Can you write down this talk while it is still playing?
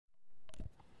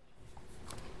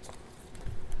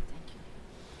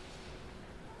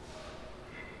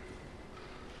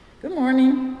Good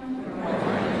morning.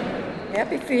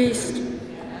 Happy feast.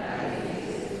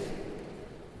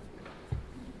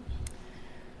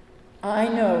 I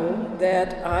know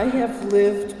that I have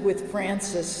lived with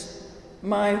Francis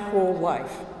my whole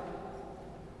life.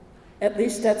 At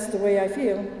least that's the way I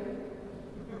feel.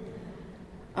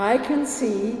 I can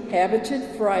see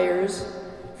habited friars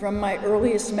from my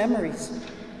earliest memories.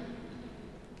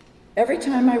 Every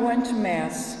time I went to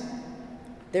Mass,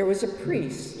 there was a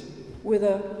priest with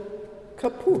a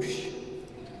capuche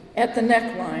at the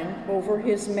neckline over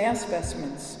his Mass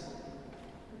vestments.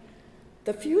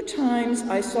 The few times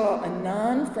I saw a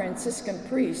non-Franciscan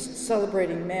priest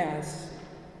celebrating Mass,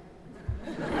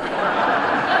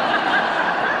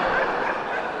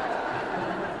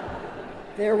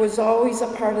 there was always a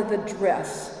part of the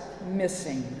dress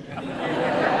missing.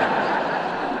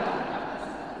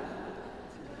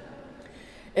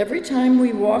 Every time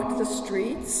we walked the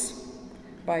streets,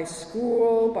 by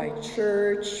school, by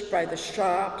church, by the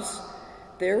shops,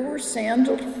 there were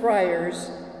sandaled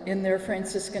friars in their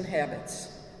Franciscan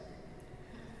habits.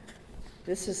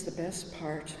 This is the best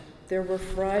part. There were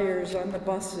friars on the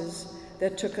buses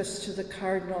that took us to the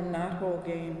Cardinal Knothole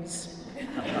games.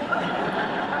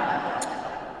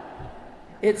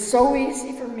 It's so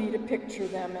easy for me to picture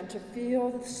them and to feel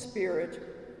the spirit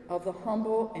of the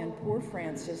humble and poor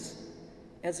Francis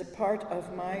as a part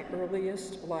of my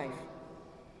earliest life.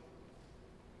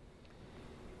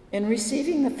 In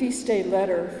receiving the feast day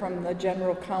letter from the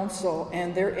General Council,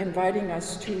 and they're inviting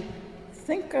us to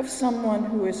think of someone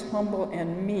who is humble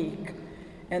and meek,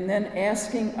 and then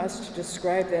asking us to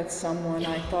describe that someone,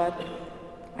 I thought,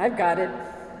 I've got it.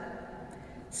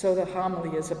 So the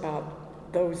homily is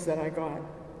about those that I got.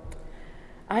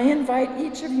 I invite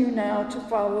each of you now to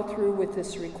follow through with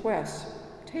this request.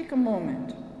 Take a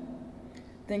moment.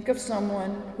 Think of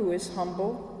someone who is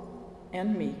humble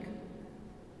and meek.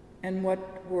 And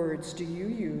what words do you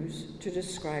use to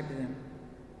describe them?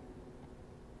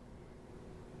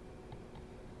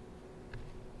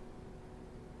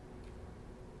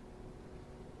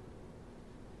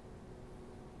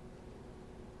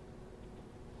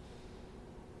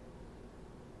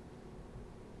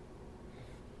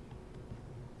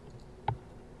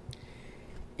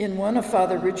 In one of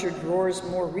Father Richard Rohr's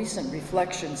more recent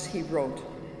reflections, he wrote,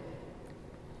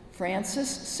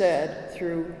 Francis said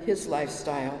through his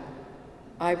lifestyle,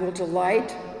 I will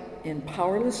delight in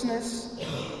powerlessness,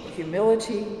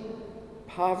 humility,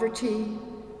 poverty,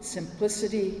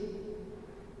 simplicity,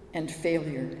 and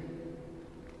failure.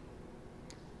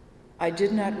 I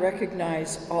did not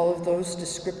recognize all of those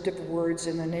descriptive words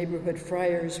in the neighborhood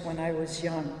friars when I was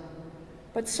young,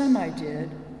 but some I did,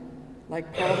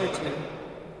 like poverty.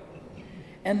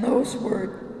 And those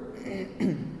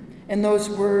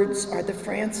words are the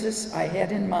Francis I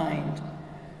had in mind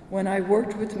when I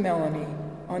worked with Melanie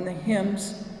on the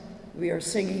hymns we are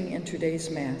singing in today's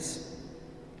Mass.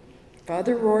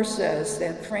 Father Rohr says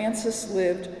that Francis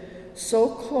lived so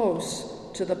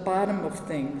close to the bottom of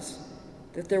things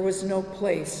that there was no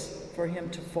place for him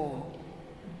to fall.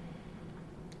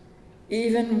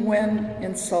 Even when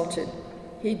insulted,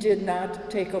 he did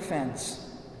not take offense.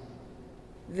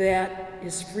 That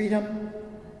is freedom,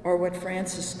 or what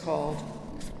Francis called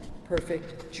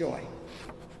perfect joy.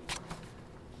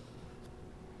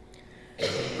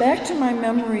 Back to my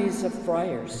memories of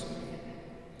friars.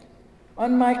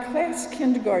 On my class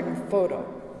kindergarten photo,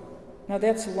 now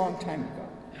that's a long time ago,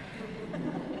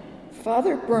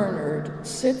 Father Bernard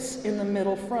sits in the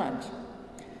middle front.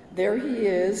 There he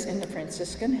is in the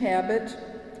Franciscan habit,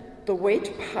 the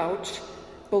weight pouch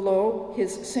below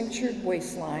his cinctured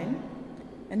waistline,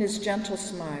 and his gentle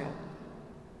smile.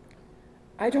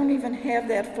 I don't even have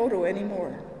that photo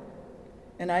anymore,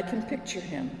 and I can picture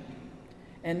him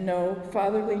and know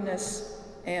fatherliness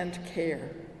and care.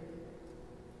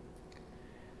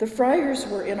 The friars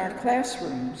were in our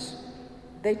classrooms.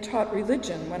 They taught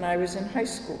religion when I was in high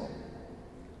school.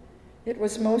 It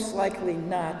was most likely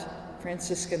not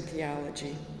Franciscan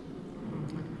theology,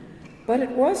 but it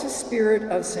was a spirit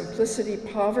of simplicity,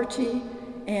 poverty,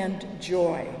 and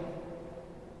joy.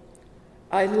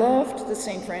 I loved the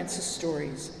St. Francis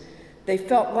stories. They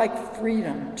felt like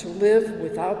freedom to live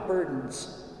without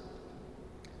burdens.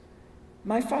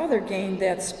 My father gained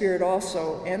that spirit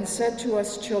also and said to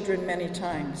us children many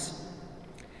times,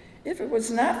 if it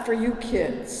was not for you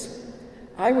kids,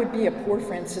 I would be a poor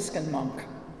Franciscan monk.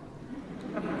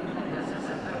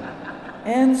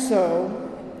 And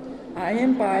so I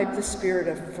imbibed the spirit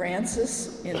of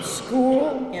Francis in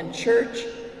school, in church,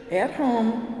 at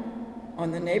home,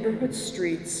 on the neighborhood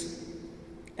streets,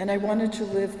 and I wanted to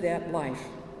live that life.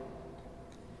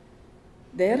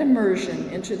 That immersion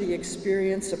into the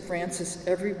experience of Francis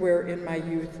everywhere in my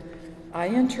youth, I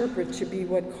interpret to be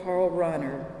what Karl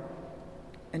Rahner,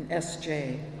 an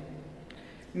S.J.,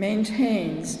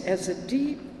 maintains as a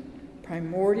deep,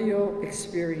 primordial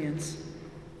experience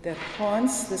that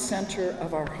haunts the center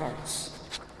of our hearts.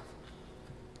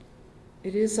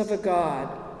 It is of a God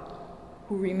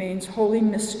who remains holy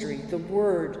mystery, the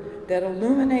Word that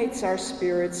illuminates our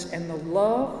spirits, and the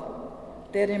love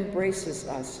that embraces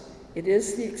us. It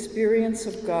is the experience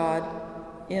of God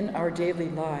in our daily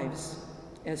lives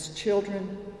as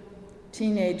children,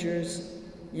 teenagers,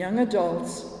 young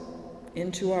adults,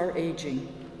 into our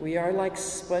aging. We are like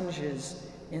sponges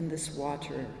in this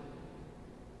water.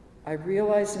 I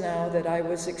realize now that I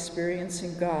was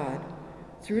experiencing God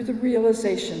through the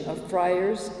realization of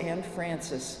Friars and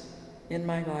Francis in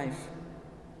my life.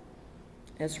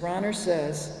 As Rahner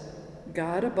says,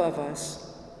 God above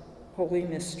us, holy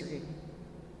mystery.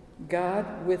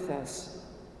 God with us,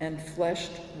 and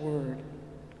fleshed Word,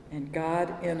 and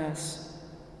God in us,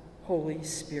 Holy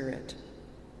Spirit.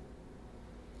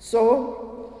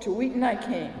 So, to Wheaton I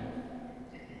came,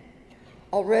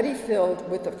 already filled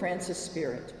with the Francis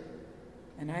Spirit,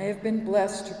 and I have been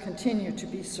blessed to continue to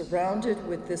be surrounded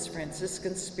with this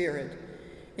Franciscan spirit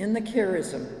in the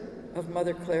charism of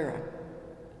Mother Clara.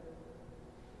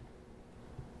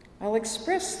 I'll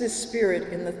express this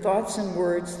spirit in the thoughts and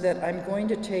words that I'm going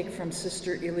to take from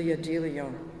Sister Ilia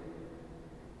Delio.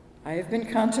 I have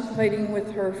been contemplating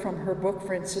with her from her book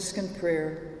Franciscan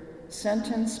Prayer,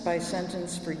 sentence by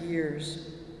sentence for years.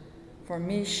 For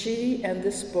me, she and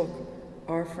this book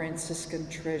are Franciscan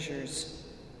treasures.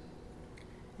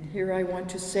 And here I want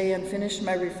to say and finish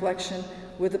my reflection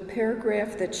with a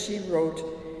paragraph that she wrote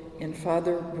in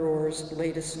Father Rohr's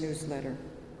latest newsletter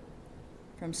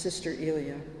from Sister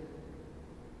Ilia.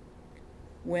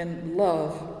 When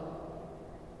love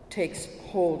takes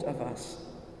hold of us,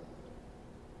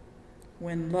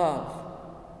 when love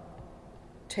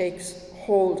takes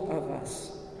hold of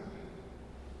us,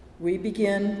 we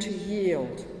begin to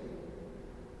yield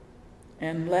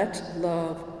and let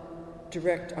love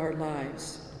direct our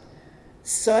lives.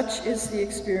 Such is the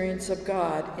experience of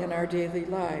God in our daily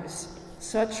lives.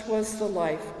 Such was the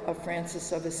life of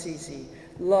Francis of Assisi.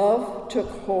 Love took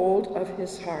hold of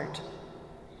his heart.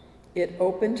 It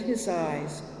opened his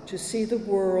eyes to see the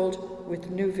world with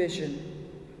new vision.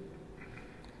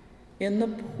 In the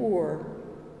poor,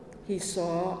 he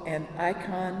saw an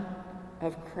icon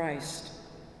of Christ.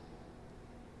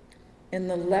 In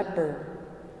the leper,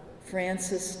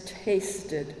 Francis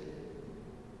tasted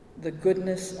the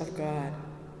goodness of God.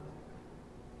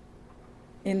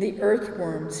 In the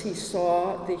earthworms, he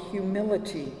saw the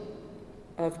humility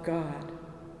of God.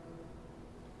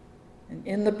 And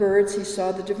in the birds, he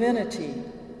saw the divinity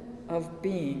of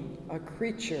being a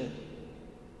creature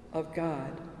of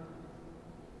God.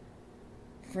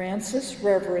 Francis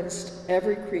reverenced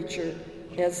every creature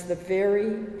as the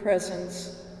very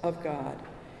presence of God.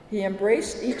 He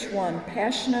embraced each one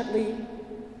passionately,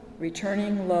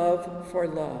 returning love for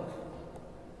love.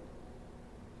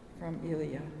 From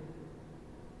Ilia.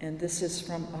 And this is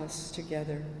from us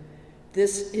together.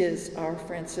 This is our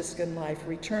Franciscan life,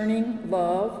 returning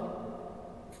love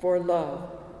for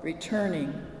love,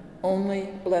 returning only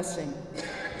blessing.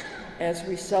 As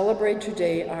we celebrate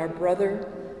today our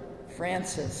brother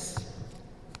Francis.